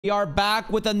We are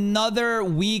back with another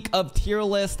week of tier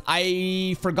list.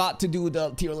 I forgot to do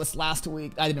the tier list last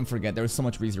week. I didn't forget. There was so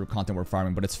much ReZero content we're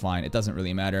farming, but it's fine. It doesn't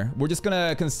really matter. We're just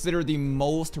gonna consider the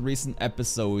most recent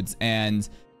episodes, and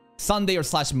Sunday or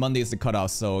slash Monday is the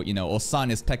cutoff, so, you know, Osan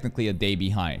is technically a day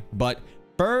behind. But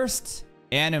first,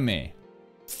 anime.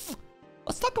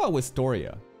 Let's talk about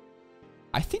Wistoria.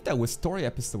 I think that Wistoria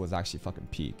episode was actually fucking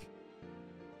peak.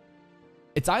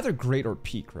 It's either great or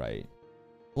peak, right?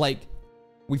 Like,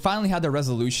 we finally had the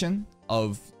resolution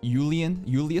of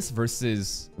Julius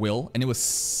versus Will, and it was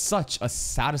such a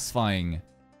satisfying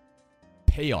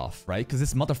payoff, right? Because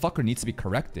this motherfucker needs to be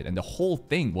corrected, and the whole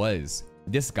thing was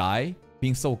this guy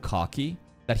being so cocky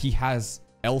that he has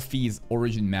Elfie's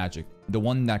origin magic, the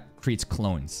one that creates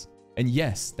clones. And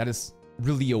yes, that is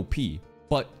really OP,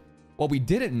 but what we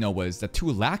didn't know was that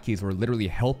two lackeys were literally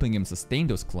helping him sustain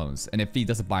those clones, and if he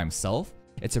does it by himself,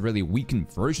 it's a really weakened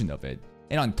version of it.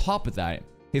 And on top of that,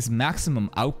 his maximum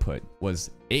output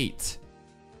was 8.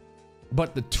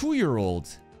 But the 2-year-old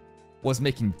was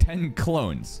making 10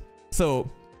 clones. So,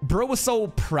 bro was so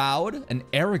proud and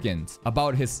arrogant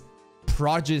about his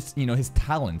prodigious, you know, his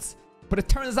talents. But it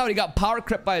turns out he got power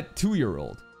crept by a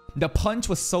 2-year-old. The punch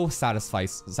was so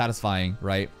satisfying,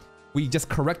 right? We just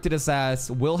corrected his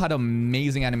ass. Will had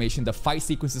amazing animation. The fight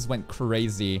sequences went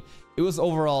crazy. It was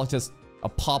overall just a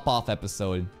pop-off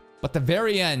episode. But the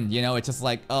very end, you know, it's just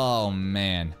like, oh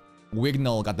man,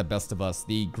 Wignall got the best of us.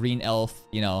 The green elf,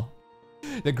 you know,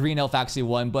 the green elf actually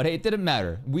won, but hey, it didn't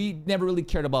matter. We never really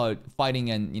cared about fighting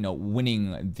and, you know,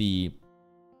 winning the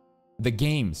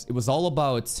games. It was all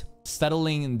about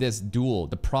settling this duel,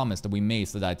 the promise that we made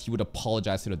so that he would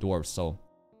apologize to the dwarves. So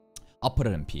I'll put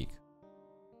it in peak.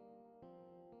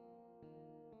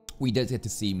 We did get to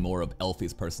see more of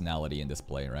Elfie's personality in this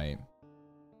play, right?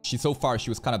 So far,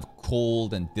 she was kind of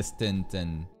cold and distant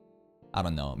and, I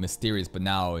don't know, mysterious. But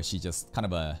now she's just kind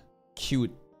of a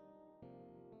cute,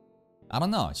 I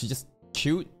don't know. She's just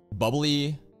cute,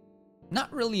 bubbly.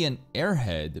 Not really an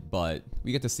airhead, but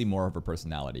we get to see more of her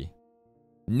personality.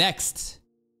 Next,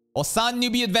 Osan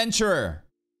Newbie Adventurer.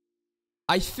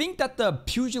 I think that the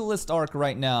Pugilist arc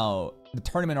right now, the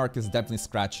tournament arc is definitely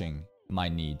scratching my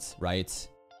needs, right?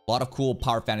 A lot of cool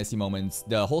power fantasy moments.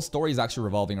 The whole story is actually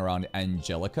revolving around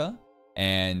Angelica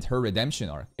and her redemption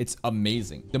arc. It's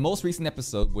amazing. The most recent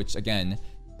episode, which again,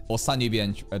 Osan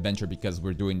Newbie Adventure, because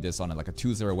we're doing this on like a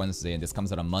Tuesday or Wednesday, and this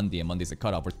comes out on Monday, and Monday's a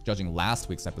cutoff. We're judging last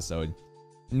week's episode.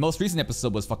 The most recent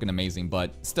episode was fucking amazing,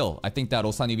 but still, I think that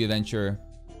Osan Newbie Adventure,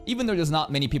 even though there's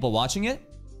not many people watching it,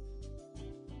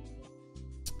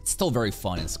 it's still very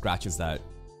fun and scratches that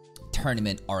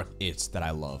tournament arc itch that I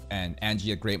love. And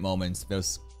Angie had great moments.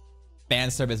 There's fan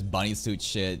service bunny suit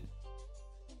shit.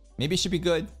 Maybe it should be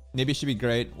good. Maybe it should be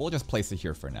great. We'll just place it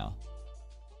here for now.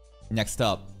 Next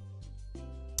up,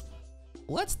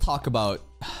 let's talk about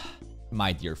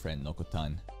my dear friend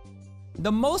Nokotan.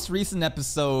 The most recent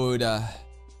episode,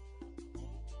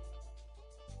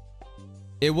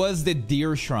 it was the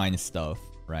deer shrine stuff,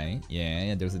 right?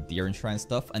 Yeah, there's a deer shrine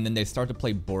stuff, and then they start to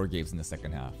play board games in the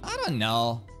second half. I don't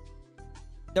know.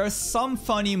 There are some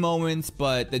funny moments,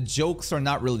 but the jokes are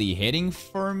not really hitting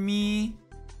for me.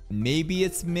 Maybe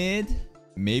it's mid.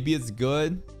 Maybe it's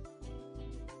good.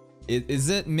 Is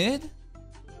it mid?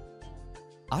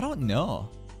 I don't know.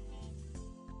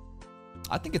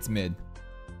 I think it's mid.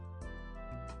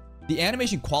 The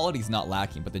animation quality is not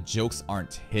lacking, but the jokes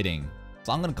aren't hitting.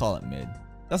 So I'm gonna call it mid.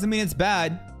 Doesn't mean it's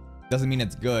bad. Doesn't mean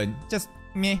it's good. Just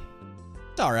meh.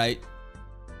 It's alright.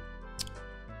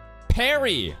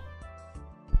 Perry!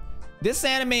 This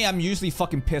anime I'm usually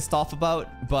fucking pissed off about,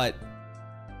 but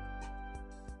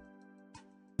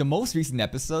the most recent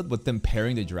episode with them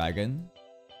pairing the dragon,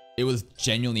 it was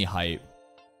genuinely hype.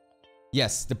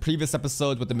 Yes, the previous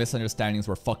episode with the misunderstandings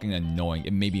were fucking annoying.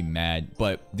 It made me mad,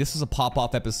 but this was a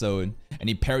pop-off episode, and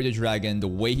he paired the dragon. The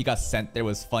way he got sent there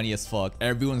was funny as fuck.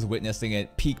 Everyone's witnessing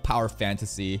it. Peak power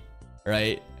fantasy,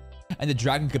 right? And the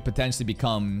dragon could potentially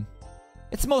become...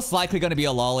 It's most likely gonna be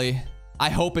a lolly.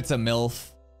 I hope it's a MILF.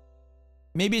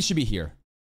 Maybe it should be here.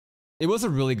 It was a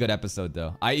really good episode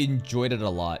though. I enjoyed it a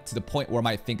lot, to the point where I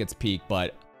might think it's peak,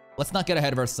 but let's not get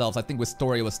ahead of ourselves. I think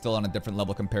Wistoria was still on a different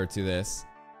level compared to this.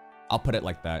 I'll put it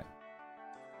like that.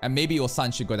 And maybe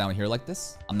Osan should go down here like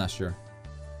this. I'm not sure.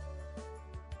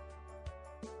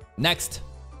 Next.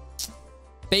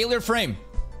 Failure Frame.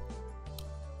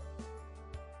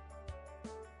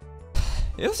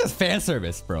 It was just fan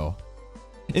service, bro.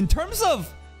 In terms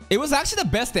of... It was actually the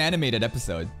best animated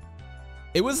episode.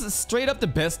 It was straight up the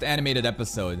best animated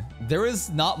episode. There is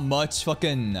not much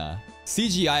fucking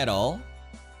CGI at all.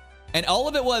 And all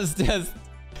of it was just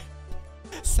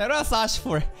Sera's asked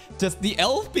for just the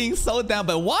elf being so down,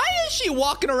 but why is she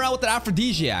walking around with the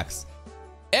aphrodisiacs?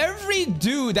 Every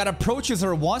dude that approaches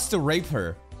her wants to rape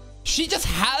her. She just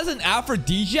has an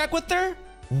aphrodisiac with her?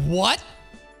 What?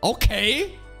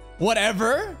 Okay.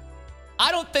 Whatever.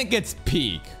 I don't think it's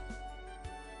peak.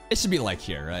 It should be like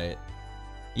here, right?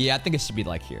 Yeah, I think it should be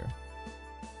like here.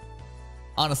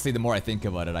 Honestly, the more I think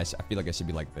about it, I feel like it should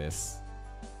be like this.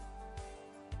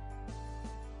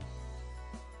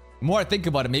 The more I think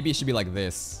about it, maybe it should be like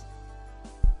this.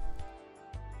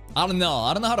 I don't know.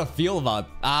 I don't know how to feel about.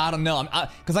 I don't know.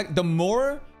 Because like the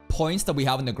more points that we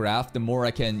have in the graph, the more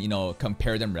I can, you know,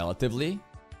 compare them relatively.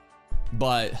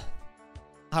 But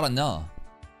I don't know.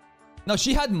 No,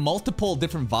 she had multiple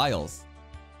different vials.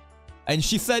 And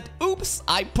she said, oops,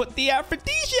 I put the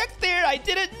aphrodisiac there. I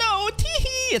didn't know.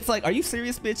 Teehee. It's like, are you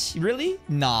serious, bitch? Really?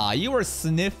 Nah, you were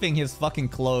sniffing his fucking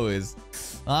clothes.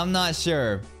 I'm not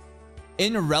sure.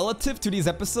 In relative to these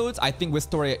episodes, I think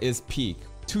Wistoria is peak.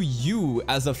 To you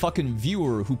as a fucking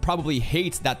viewer who probably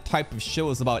hates that type of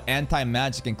shows about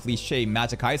anti-magic and cliche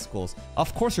magic high schools,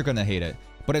 of course you're gonna hate it.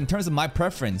 But in terms of my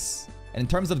preference, and in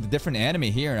terms of the different anime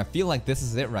here, I feel like this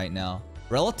is it right now.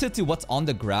 Relative to what's on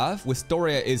the graph,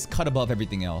 Wistoria is cut above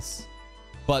everything else.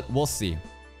 But we'll see.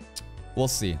 We'll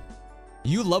see.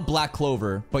 You love Black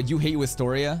Clover, but you hate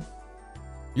Wistoria?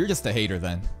 You're just a hater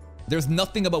then. There's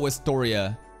nothing about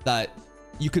Wistoria that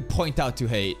you could point out to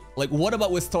hate. Like, what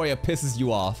about Wistoria pisses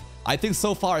you off? I think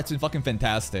so far it's been fucking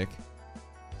fantastic.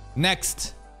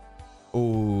 Next.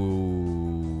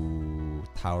 Ooh,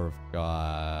 Tower of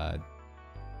God.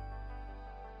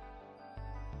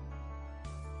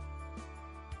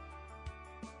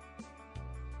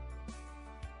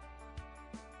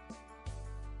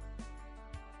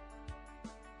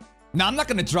 No, I'm not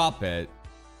gonna drop it.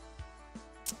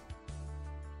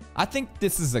 I think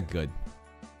this is a good.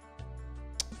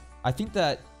 I think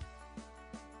that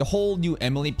the whole new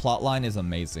Emily plotline is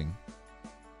amazing.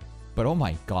 But oh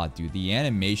my god, dude, the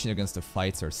animation against the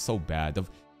fights are so bad.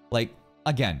 Like,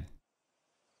 again,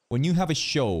 when you have a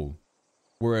show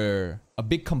where a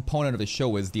big component of the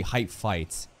show is the hype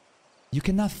fights, you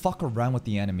cannot fuck around with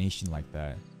the animation like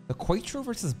that. The Quaitro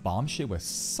versus Bomb shit was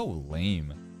so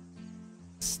lame.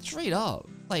 Straight up,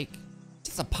 like,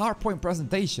 just a PowerPoint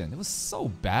presentation. It was so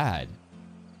bad.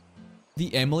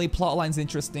 The Emily plotline's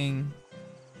interesting.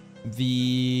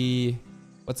 The...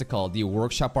 what's it called? The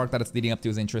workshop arc that it's leading up to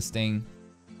is interesting.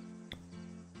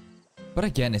 But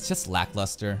again, it's just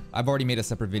lackluster. I've already made a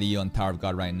separate video on Tower of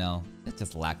God right now. It's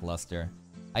just lackluster.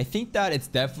 I think that it's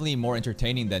definitely more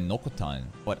entertaining than Nokotan,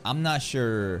 but I'm not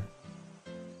sure...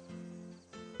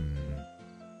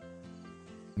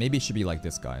 Maybe it should be like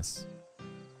this, guys.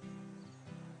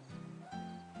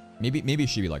 Maybe it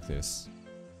should be like this.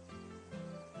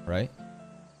 Right?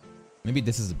 Maybe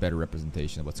this is a better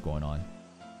representation of what's going on.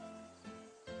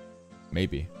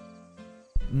 Maybe.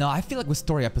 No, I feel like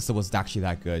Wistoria episode was actually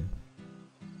that good.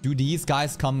 Do these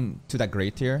guys come to that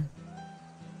great tier?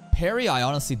 Perry, I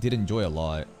honestly did enjoy a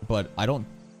lot, but I don't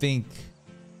think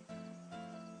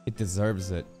it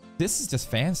deserves it. This is just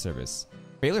fan service.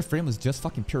 Baylor Frame was just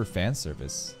fucking pure fan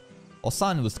service.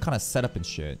 Osan was kind of set up and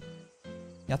shit.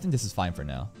 Yeah, I think this is fine for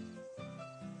now.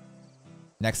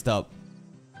 Next up,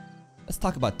 let's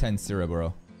talk about Tensura,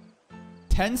 bro.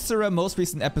 Tensura most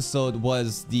recent episode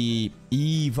was the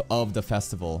eve of the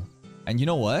festival. And you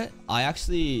know what? I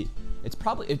actually... It's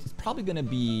probably gonna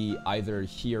be either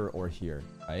here or here,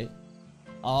 right?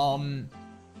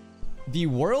 The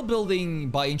world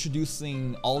building by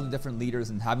introducing all the different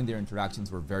leaders and having their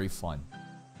interactions were very fun.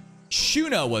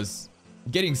 Shuna was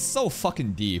getting so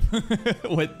fucking deep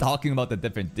with talking about the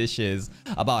different dishes,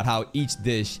 about how each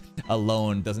dish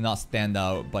alone does not stand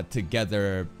out, but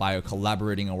together, by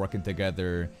collaborating and working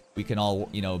together, we can all,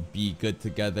 you know, be good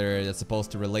together. It's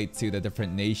supposed to relate to the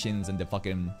different nations and the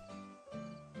fucking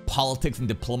politics and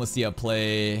diplomacy at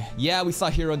play. Yeah, we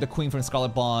saw Hero and the Queen from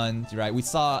Scarlet Bond, right? We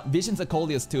saw Visions of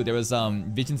Coleus too. There was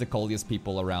Visions of Coleus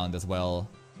people around as well.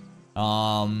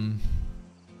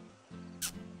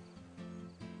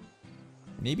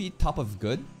 Maybe top of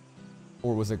good?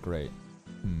 Or was it great?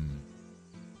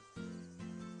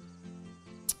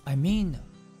 I mean...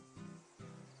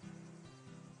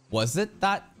 was it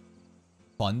that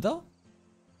fun though?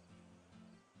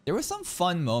 There were some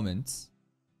fun moments.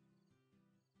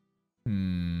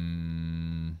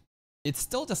 It's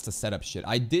still just a setup shit.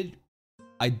 I did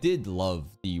love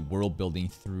the world building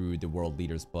through the world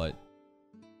leaders, but...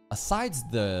 asides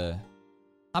the...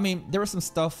 I mean, there was some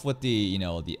stuff with the, you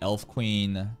know, the Elf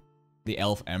Queen, the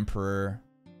Elf Emperor.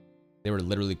 They were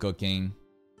literally cooking.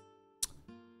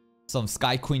 Some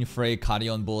Sky Queen Frey,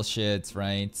 Carrion bullshit,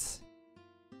 right?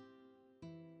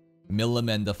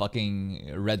 Milim and the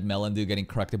fucking red melon dude getting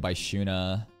corrected by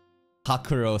Shuna.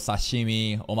 Hakuro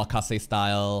sashimi, omakase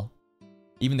style.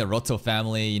 Even the Roto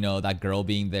family, you know, that girl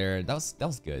being there. That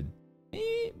was good.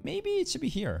 Maybe it should be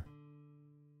here.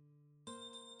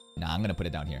 Nah, I'm gonna put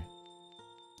it down here.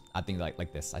 I think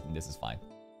like this. I think this is fine.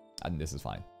 I think this is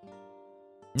fine.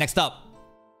 Next up.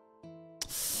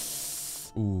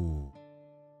 Ooh.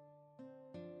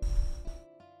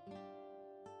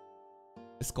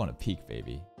 It's gonna peak,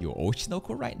 baby. Yo,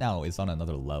 Oshinoko right now is on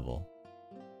another level.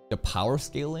 The power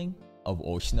scaling of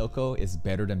Oshinoko is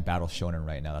better than Battle Shonen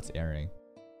right now that's airing.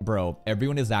 Bro,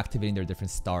 everyone is activating their different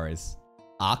stars.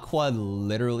 Aqua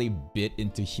literally bit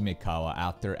into Himekawa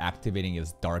after activating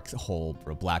his dark hole,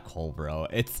 bro. Black hole, bro.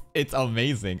 It's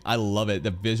amazing. I love it.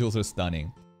 The visuals are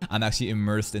stunning. I'm actually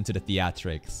immersed into the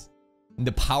theatrics.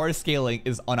 The power scaling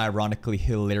is unironically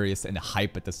hilarious and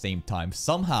hype at the same time.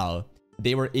 Somehow,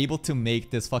 they were able to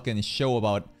make this fucking show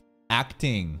about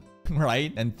acting,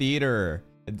 right? And theater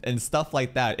and stuff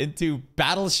like that into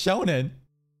Battle Shonen.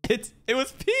 It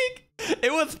was peak.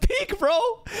 It was peak, bro.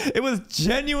 It was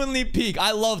genuinely peak.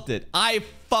 I loved it. I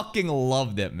fucking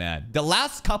loved it, man. The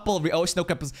last couple of Oshinoko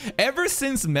episodes, ever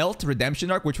since Melt Redemption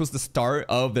Arc, which was the start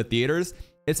of the theaters,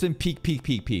 it's been peak, peak,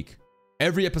 peak, peak.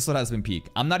 Every episode has been peak.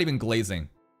 I'm not even glazing.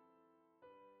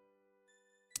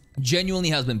 Genuinely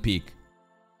has been peak.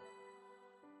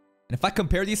 And if I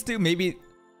compare these two, maybe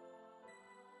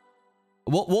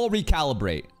we'll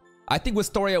recalibrate. I think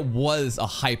Wistoria was a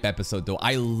hype episode though.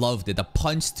 I loved it. The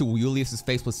punch to Julius's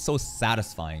face was so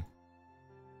satisfying.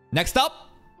 Next up,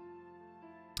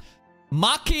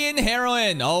 Maki and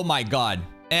Heroine. Oh my god.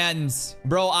 And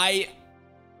bro, I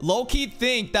low-key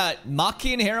think that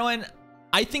Maki and Heroine,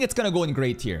 I think it's gonna go in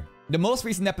great tier. The most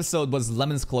recent episode was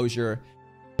Lemon's closure.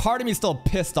 Part of me is still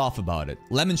pissed off about it.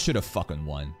 Lemon should have fucking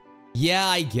won. Yeah,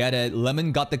 I get it.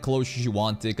 Lemon got the closure she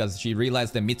wanted because she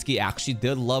realized that Mitsuki actually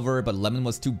did love her, but Lemon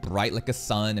was too bright like a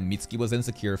sun and Mitsuki was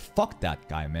insecure. Fuck that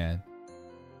guy, man.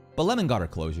 But Lemon got her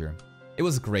closure. It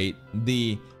was great.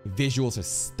 The visuals are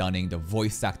stunning. The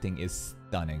voice acting is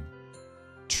stunning.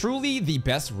 Truly the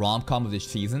best rom-com of this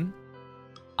season.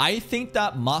 I think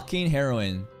that Maki and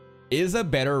Heroine is a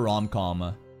better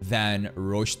rom-com than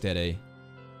Roshiteru.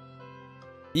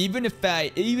 Even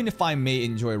if I may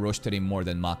enjoy Roshiteru more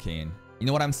than Maki. You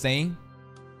know what I'm saying?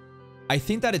 I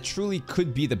think that it truly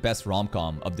could be the best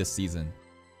rom-com of this season.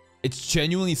 It's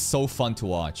genuinely so fun to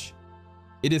watch.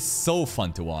 It is so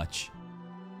fun to watch.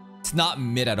 It's not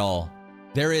mid at all.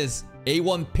 There is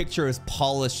A1 Pictures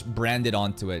polish branded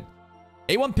onto it.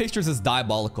 A1 Pictures is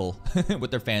diabolical with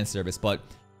their fan service, but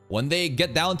when they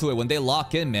get down to it, when they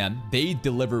lock in, man, they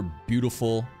deliver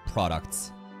beautiful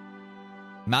products.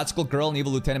 Magical Girl and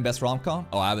Evil Lieutenant best rom-com?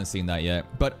 Oh, I haven't seen that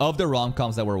yet. But of the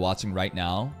rom-coms that we're watching right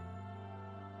now,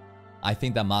 I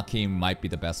think that Maki might be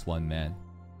the best one, man.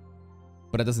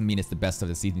 But that doesn't mean it's the best of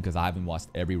the season because I haven't watched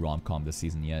every rom-com this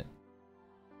season yet.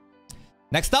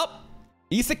 Next up,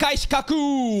 Isekai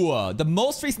Shikaku. The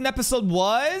most recent episode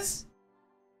was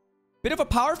bit of a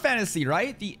power fantasy,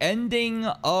 right? The ending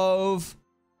of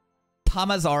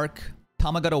Tama's arc.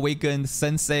 Tama got awakened.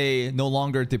 Sensei no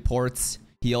longer deports.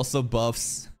 He also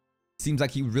buffs. Seems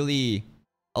like he really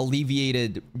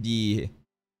alleviated the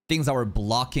things that were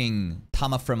blocking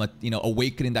Tama from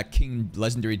awakening that King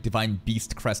Legendary Divine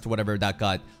Beast crest or whatever that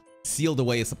got sealed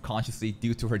away subconsciously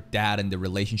due to her dad and the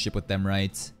relationship with them,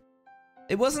 right?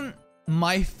 It wasn't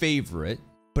my favorite,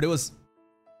 but it was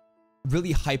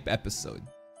really hype episode.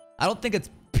 I don't think it's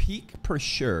peak per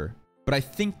sure, but I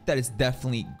think that it's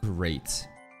definitely great.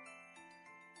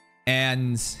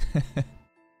 And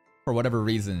for whatever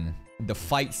reason, the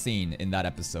fight scene in that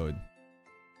episode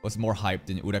was more hyped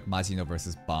than Urek Majino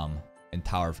versus Bam in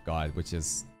Tower of God, which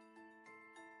is...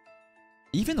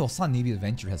 Even Osan Navy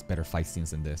Adventure has better fight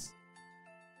scenes than this.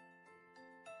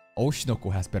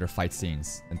 Oshinoko has better fight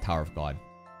scenes than Tower of God.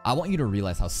 I want you to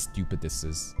realize how stupid this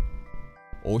is.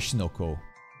 Oshinoko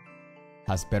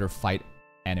has better fight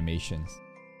animations,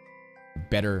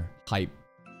 better hype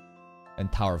than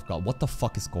Tower of God. What the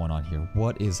fuck is going on here?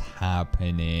 What is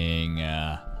happening?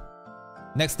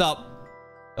 Next up,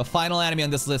 the final anime on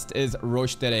this list is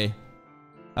Roshiteru.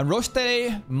 And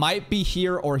Roshiteru might be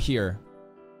here or here.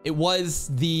 It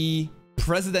was the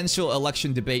presidential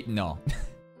election debate. No.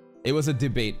 It was a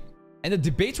debate. And the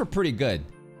debates were pretty good.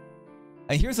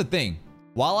 And here's the thing.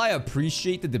 While I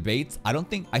appreciate the debates, I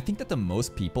think that the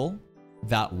most people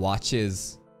that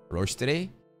watches Roshiteru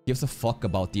gives a fuck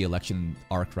about the election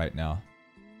arc right now.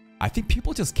 I think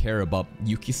people just care about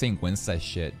Yuki saying incest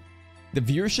shit. The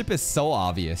viewership is so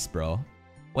obvious, bro.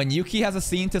 When Yuki has a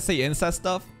scene to say incest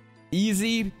stuff,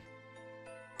 easy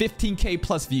 15k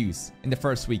plus views in the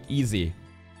first week, easy.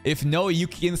 If no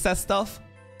Yuki incest stuff,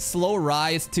 slow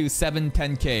rise to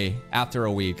 7-10k after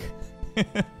a week.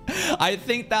 I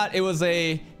think that it was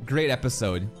a great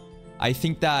episode. I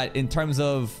think that in terms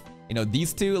of, you know,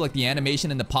 these two, like the animation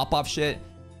and the pop-off shit,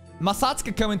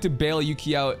 Masatsuka coming to bail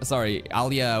Yuki out, sorry,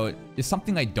 Alia out, is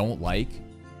something I don't like.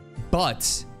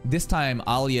 But this time,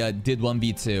 Alia did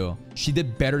 1v2. She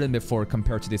did better than before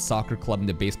compared to the soccer club and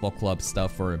the baseball club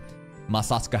stuff where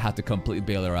Masatsuka had to completely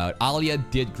bail her out. Alia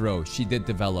did grow. She did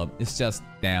develop. It's just,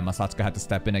 damn, Masatsuka had to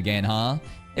step in again, huh?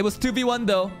 It was 2v1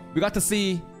 though. We got to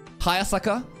see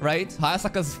Hayasaka, right?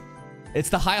 Hayasaka's... It's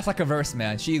the Hayasaka verse,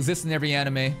 man. She exists in every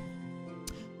anime.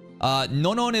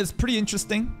 Nonon is pretty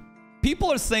interesting.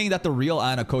 People are saying that the real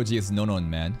Ayano Koji is Nonon,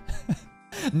 man.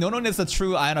 Nonon is the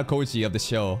true Ayano Koji of the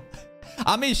show.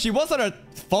 I mean, she was on her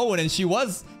phone and she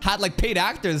had like paid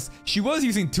actors. She was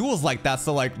using tools like that,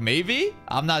 so like maybe?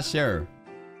 I'm not sure.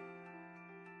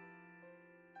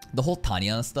 The whole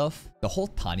Taniyama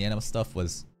stuff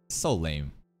was so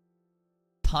lame.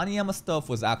 Taniyama stuff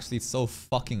was actually so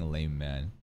fucking lame,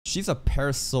 man. She's a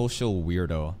parasocial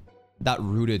weirdo that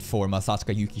rooted for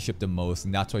Masatsuka Yuki ship the most,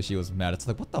 and that's why she was mad. It's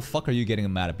like, what the fuck are you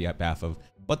getting mad at behalf of?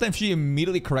 But then she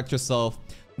immediately corrects herself.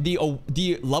 The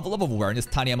level of awareness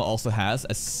Taniyama also has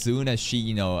as soon as she,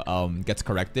 you know, gets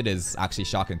corrected is actually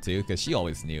shocking too, because she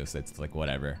always knew, so it's like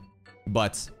whatever.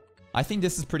 But I think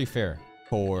this is pretty fair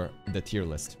for the tier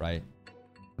list, right?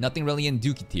 Nothing really in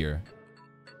Dookie tier.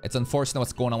 It's unfortunate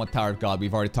what's going on with Tower of God.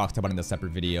 We've already talked about it in a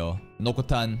separate video.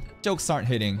 Nokotan, jokes aren't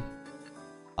hitting.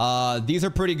 These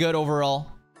are pretty good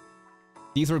overall.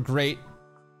 These were great.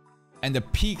 And the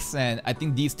peaks, and I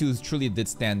think these two truly did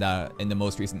stand out in the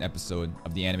most recent episode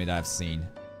of the anime that I've seen.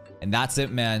 And that's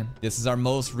it, man. This is our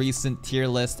most recent tier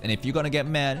list. And if you're gonna get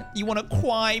mad, you wanna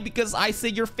cry because I say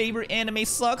your favorite anime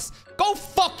sucks, go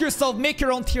fuck yourself. Make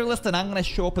your own tier list and I'm gonna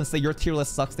show up and say your tier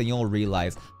list sucks. Then you'll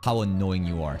realize how annoying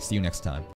you are. See you next time.